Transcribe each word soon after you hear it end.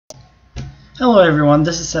Hello everyone,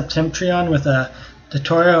 this is Septemtrion with a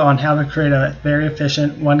tutorial on how to create a very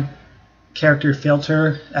efficient one character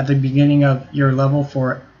filter at the beginning of your level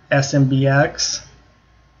for SMBX.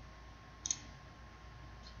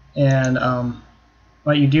 And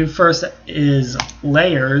what you do first is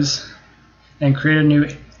layers and create a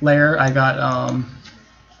new layer. I got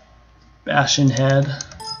Bastion Head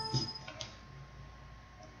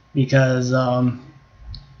because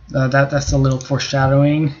that's a little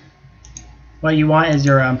foreshadowing. What you want is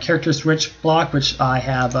your character switch block, which I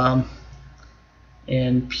have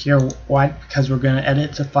in pure white because we're going to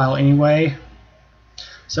edit the file anyway.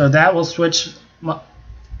 So that will switch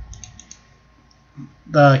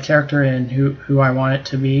the character in who I want it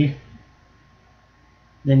to be.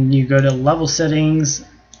 Then you go to level settings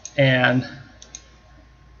and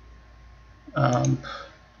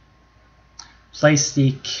place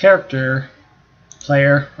the character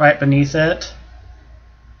player right beneath it.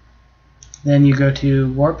 Then you go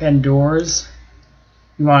to warp and doors.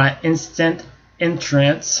 You want an instant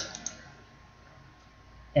entrance,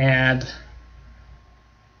 and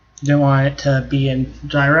you don't want it to be in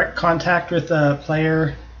direct contact with the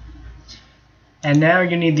player. And now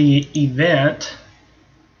you need the event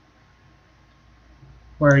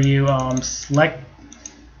where you select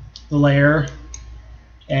the layer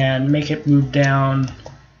and make it move down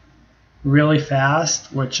really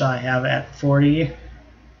fast, which I have at 40.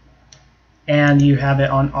 And you have it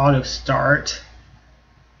on auto start.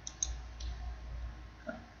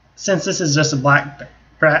 Since this is just a black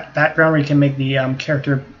background, we can make the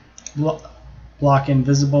character block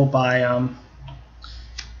invisible by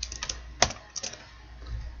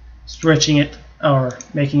switching it or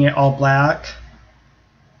making it all black,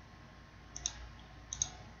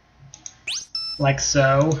 like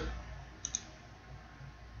so.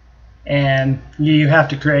 And you have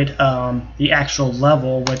to create the actual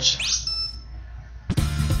level, which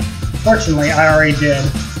fortunately I already did.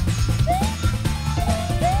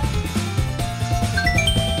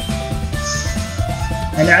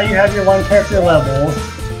 And now you have your one character level.